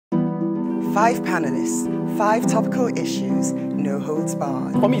5 panelists, 5 topical issues, no holds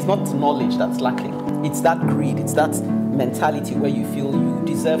barred. For me, it's not knowledge that's lacking. It's that greed, it's that mentality where you feel you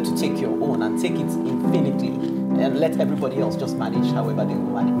deserve to take your own and take it infinitely and let everybody else just manage however they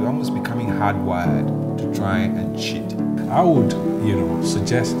will manage. We're almost becoming hardwired to try and cheat. I would,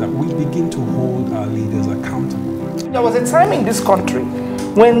 suggest that we begin to hold our leaders accountable. There was a time in this country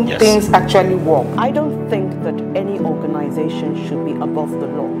when things actually work. I don't think that any organization should be above the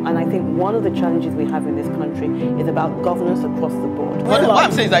law. And I think one of the challenges we have in this country is about governance across the board. What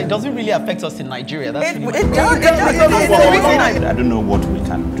I'm saying is that it doesn't really affect us in Nigeria. That's really It does. I don't know what we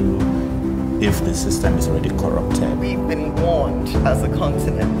can do if the system is already corrupted. We've been warned as a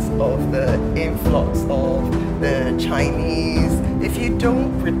continent of the influx of the Chinese. If you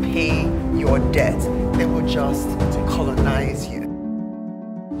don't repay your debt, they will just colonize you.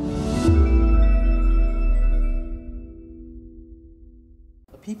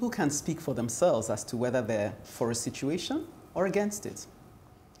 People can speak for themselves as to whether they're for a situation or against it.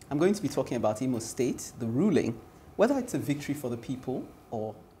 I'm going to be talking about Imo State, the ruling, whether it's a victory for the people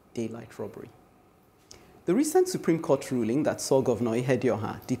or daylight robbery. The recent Supreme Court ruling that saw Governor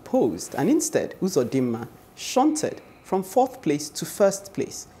Ihedioha deposed and instead Uzodimma shunted from 4th place to 1st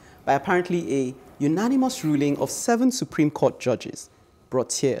place by apparently a unanimous ruling of 7 Supreme Court judges brought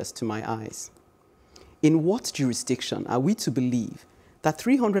tears to my eyes. In what jurisdiction are we to believe that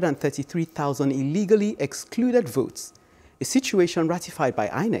 333,000 illegally excluded votes, a situation ratified by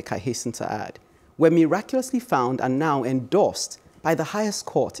INEC, I hasten to add, were miraculously found and now endorsed by the highest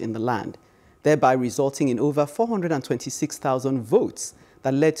court in the land, thereby resulting in over 426,000 votes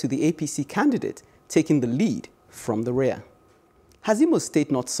that led to the APC candidate taking the lead from the rear? Has Imo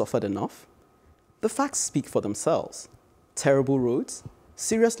State not suffered enough? The facts speak for themselves. Terrible roads,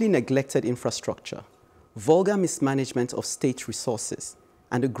 seriously neglected infrastructure, vulgar mismanagement of state resources,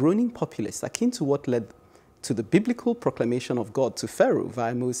 and a groaning populace akin to what led to the biblical proclamation of God to Pharaoh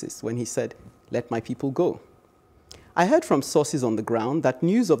via Moses when he said, "Let my people go." I heard from sources on the ground that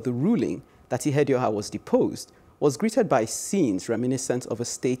news of the ruling that Ihedioha was deposed was greeted by scenes reminiscent of a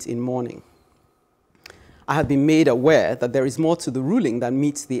state in mourning. I have been made aware that there is more to the ruling than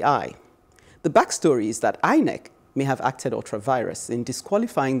meets the eye. The backstory is that INEC may have acted ultra-virus in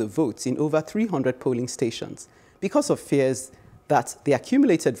disqualifying the votes in over 300 polling stations because of fears that the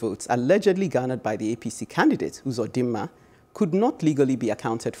accumulated votes allegedly garnered by the APC candidate, Uzodimma, could not legally be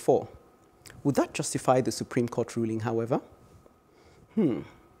accounted for. Would that justify the Supreme Court ruling, however? An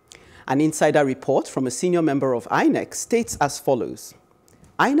insider report from a senior member of INEC states as follows.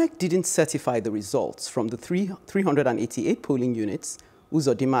 INEC didn't certify the results from the 388 polling units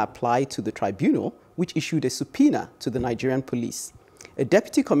Uzodimma applied to the tribunal, which issued a subpoena to the Nigerian police. A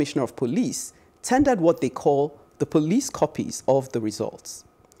deputy commissioner of police tendered what they call the police copies of the results.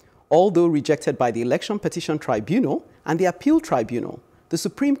 Although rejected by the Election Petition Tribunal and the Appeal Tribunal, the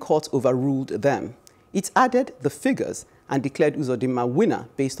Supreme Court overruled them. It added the figures and declared Uzodimma winner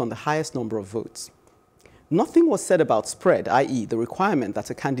based on the highest number of votes. Nothing was said about spread, i.e. the requirement that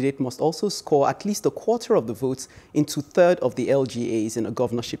a candidate must also score at least a quarter of the votes in 2/3 of the LGAs in a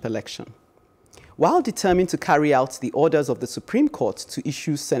governorship election. While determined to carry out the orders of the Supreme Court to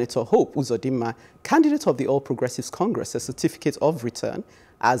issue Senator Hope Uzodimma, candidate of the All Progressives Congress, a certificate of return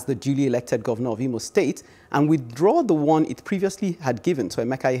as the duly elected governor of Imo State and withdraw the one it previously had given to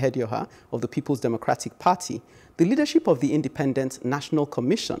Emeka Ihedioha of the People's Democratic Party, the leadership of the Independent National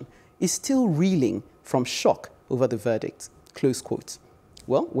Commission is still reeling from shock over the verdict, close quote.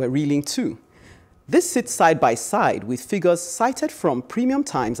 Well, we're reeling too. This sits side by side with figures cited from Premium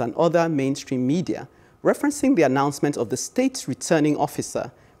Times and other mainstream media referencing the announcement of the state's returning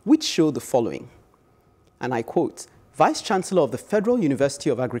officer, which show the following. And I quote, Vice Chancellor of the Federal University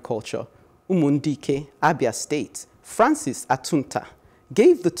of Agriculture, Umundike, Abia State, Francis Atunta,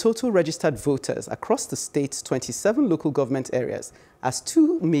 gave the total registered voters across the state's 27 local government areas as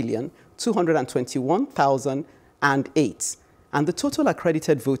 2,221,008, and the total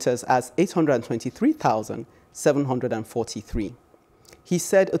accredited voters as 823,743. He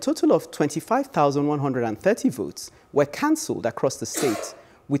said a total of 25,130 votes were cancelled across the state,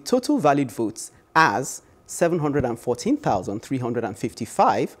 with total valid votes as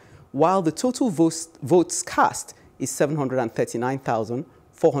 714,355, while the total votes cast is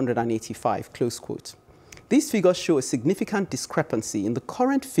 739,485, close quote. These figures show a significant discrepancy in the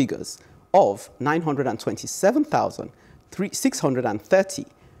current figures of 927,630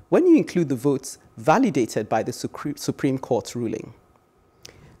 when you include the votes validated by the Supreme Court ruling.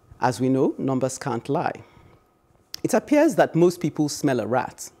 As we know, numbers can't lie. It appears that most people smell a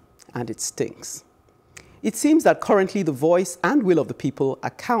rat, and it stinks. It seems that currently the voice and will of the people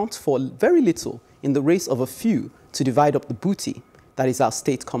account for very little in the race of a few to divide up the booty that is our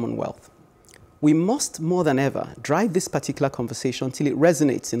state commonwealth. We must more than ever drive this particular conversation till it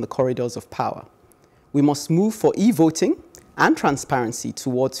resonates in the corridors of power. We must move for e-voting and transparency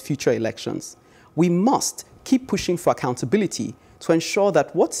towards future elections. We must keep pushing for accountability to ensure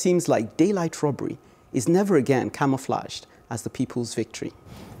that what seems like daylight robbery is never again camouflaged as the people's victory.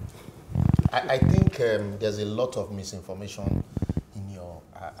 I think there's a lot of misinformation in your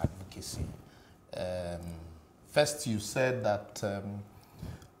advocacy. First, you said that the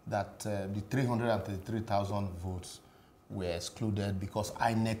 333,000 votes were excluded because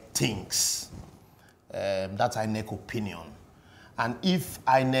INEC thinks. That's INEC opinion. And if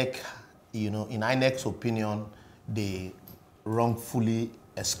INEC, in INEC's opinion, they wrongfully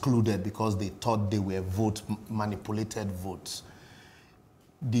excluded because they thought they were manipulated votes,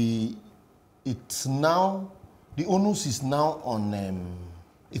 the onus is now on,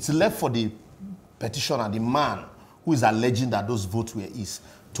 it's left for the petitioner, the man who is alleging that those votes were his,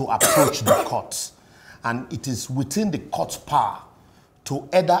 to approach the courts. And it is within the court's power to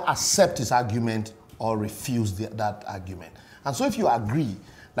either accept his argument or refuse that argument. And so if you agree,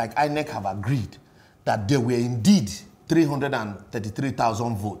 like INEC have agreed, that there were indeed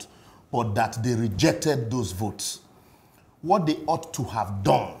 333,000 votes, but that they rejected those votes, what they ought to have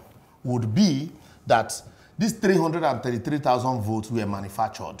done would be that these 333,000 votes were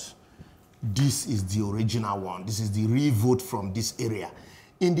manufactured. This is the original one. This is the real vote from this area.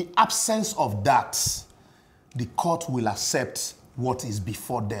 In the absence of that, the court will accept what is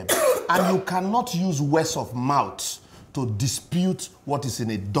before them. And you cannot use words of mouth to dispute what is in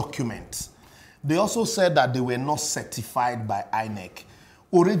a document. They also said that they were not certified by INEC.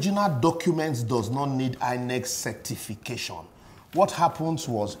 Original documents does not need INEC certification. What happens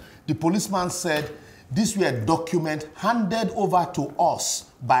was the policeman said these were documents handed over to us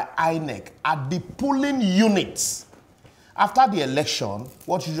by INEC at the polling units. After the election,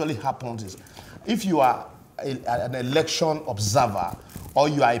 what usually happens is if you are an election observer, or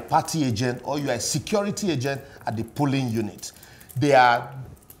you are a party agent, or you are a security agent at the polling unit, they are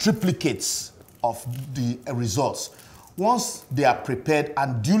triplicates of the results. Once they are prepared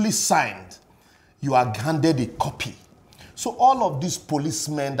and duly signed, you are handed a copy. So all of these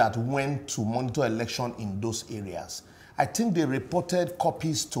policemen that went to monitor election in those areas, I think they reported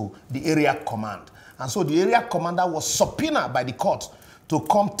copies to the area command. And so the area commander was subpoenaed by the court to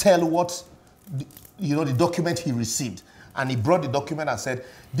come tell what, the document he received. And he brought the document and said,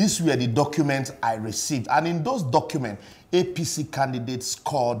 these were the documents I received. And in those documents, APC candidates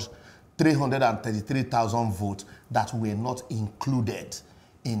scored 333,000 votes that were not included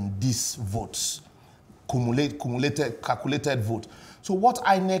in these votes, calculated vote. So what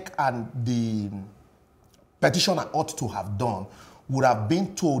INEC and the petitioner ought to have done would have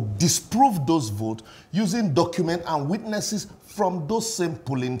been to disprove those votes using documents and witnesses from those same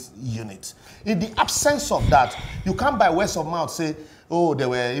polling units. In the absence of that, you can't by words of mouth say, oh, there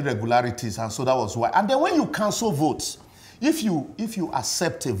were irregularities, and so that was why. And then when you cancel votes, if you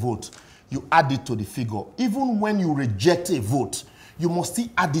accept a vote, you add it to the figure. Even when you reject a vote, you must still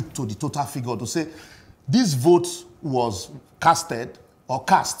add it to the total figure to say, this vote was cast,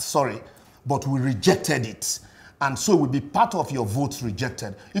 but we rejected it. And so it will be part of your votes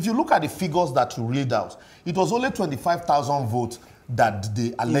rejected. If you look at the figures that you read out, it was only 25,000 votes that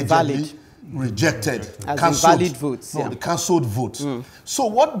they allegedly rejected. As canceled. invalid votes. No, the cancelled votes. So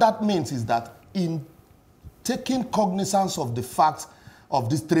what that means is that in taking cognizance of the fact of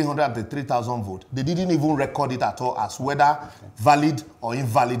this 303,000 votes, they didn't even record it at all as whether valid or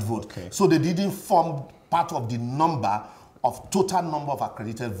invalid vote. Okay. So they didn't form part of the total number of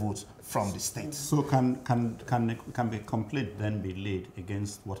accredited votes from the state. So can the complaint then be laid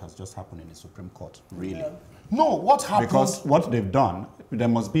against what has just happened in the Supreme Court, really? Yeah. No, what happened? Because what they've done, there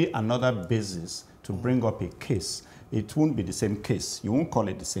must be another basis to bring up a case. It won't be the same case. You won't call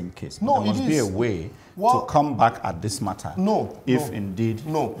it the same case. No, there must be a way to come back at this matter. If indeed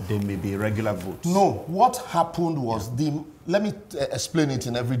there may be irregular votes. No, what happened was, let me explain it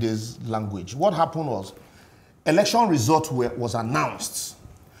in everyday's language. What happened was, election result was announced.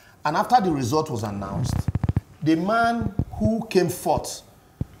 And after the result was announced, the man who came forth,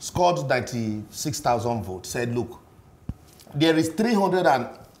 scored 96,000 votes, said, look, there is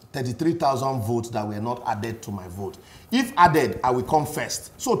 333,000 votes that were not added to my vote. If added, I will come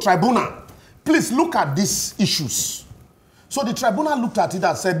first. So tribunal, please look at these issues. So the tribunal looked at it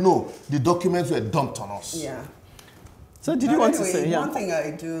and said, no, the documents were dumped on us. Yeah. So did you want to say? One thing I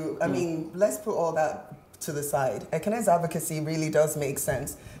do, I mean, let's put all that to the side. Ekene's advocacy really does make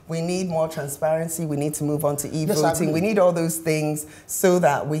sense. We need more transparency. We need to move on to e-voting. We need all those things so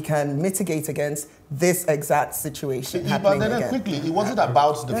that we can mitigate against this exact situation happening But then again. quickly, it wasn't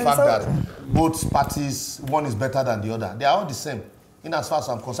about the fact that both parties, one is better than the other. They are all the same, in as far as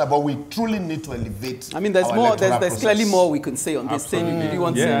I'm concerned. But we truly need to elevate. I mean, there's our more. electoral There's clearly process. more we can say on this. Say, do you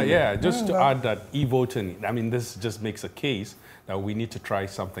want to say? Yeah. Just to add that e-voting, I mean, this just makes a case that we need to try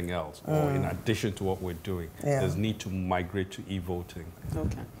something else, or in addition to what we're doing, there's need to migrate to e-voting.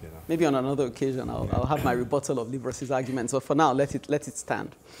 Okay. Maybe on another occasion I'll have my rebuttal of Lee versus arguments, but for now, let it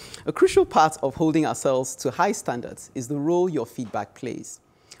stand. A crucial part of holding ourselves to high standards is the role your feedback plays.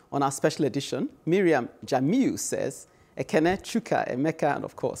 On our special edition, Miriam Jamiu says, Ekene, Chuka, Emeka, and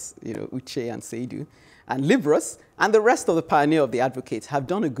of course, Uche and Seidu, and Libras, and the rest of the pioneer of the advocates have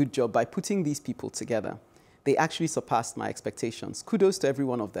done a good job by putting these people together. They actually surpassed my expectations. Kudos to every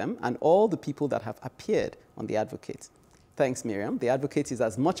one of them and all the people that have appeared on The Advocate. Thanks, Miriam. The Advocate is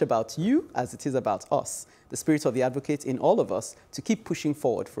as much about you as it is about us, the spirit of the Advocate in all of us, to keep pushing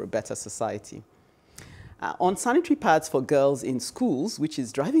forward for a better society. On sanitary pads for girls in schools, which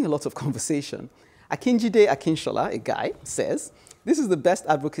is driving a lot of conversation, Akinjide Akinshola, a guy, says, "This is the best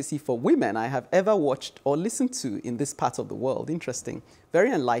advocacy for women I have ever watched or listened to in this part of the world. Interesting.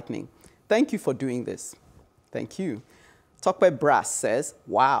 Very enlightening. Thank you for doing this." Thank you. Tokwe Brass says,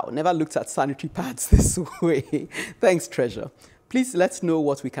 "Wow, never looked at sanitary pads this way." Thanks, Treasure. Please let's know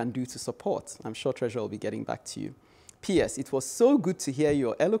what we can do to support. I'm sure Treasure will be getting back to you. P.S. It was so good to hear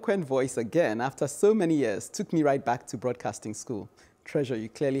your eloquent voice again after so many years. Took me right back to broadcasting school. Treasure, you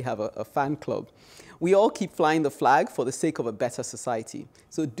clearly have a fan club. We all keep flying the flag for the sake of a better society.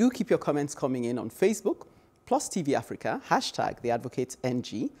 So do keep your comments coming in on Facebook, Plus TV Africa,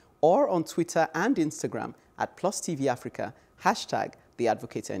 #TheAdvocateNG, or on Twitter and Instagram at Plus TV Africa,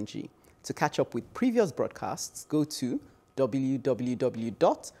 #TheAdvocateNG. To catch up with previous broadcasts, go to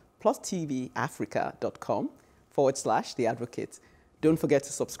www.plustvafrica.com/The Don't forget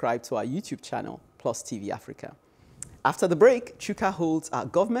to subscribe to our YouTube channel, Plus TV Africa. After the break, Chuka holds our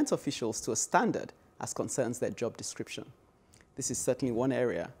government officials to a standard as concerns their job description. This is certainly one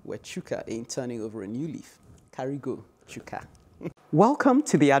area where Chuka ain't turning over a new leaf. Carry go, Chuka. Welcome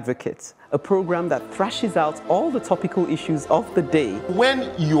to The Advocate, a program that thrashes out all the topical issues of the day.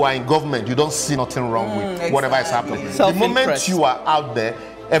 When you are in government, you don't see nothing wrong with whatever is happening. The moment you are out there,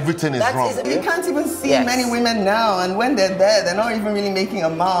 everything is wrong. You can't even see many women now, and when they're there, they're not even really making a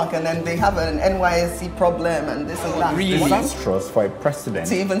mark, and then they have an NYSC problem and this and that. Really disastrous for a president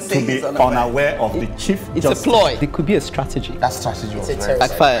to even say be unaware of the chief justice. It's a ploy. It could be a strategy. That strategy was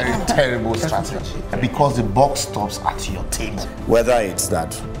very terrible strategy. Because the buck stops at your table. Whether it's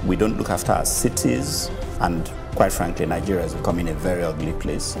that we don't look after our cities, and quite frankly, Nigeria is becoming a very ugly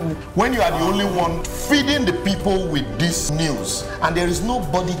place. When you are the only one feeding the people with this news, and there is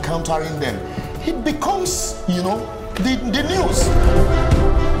nobody countering them, it becomes, the news.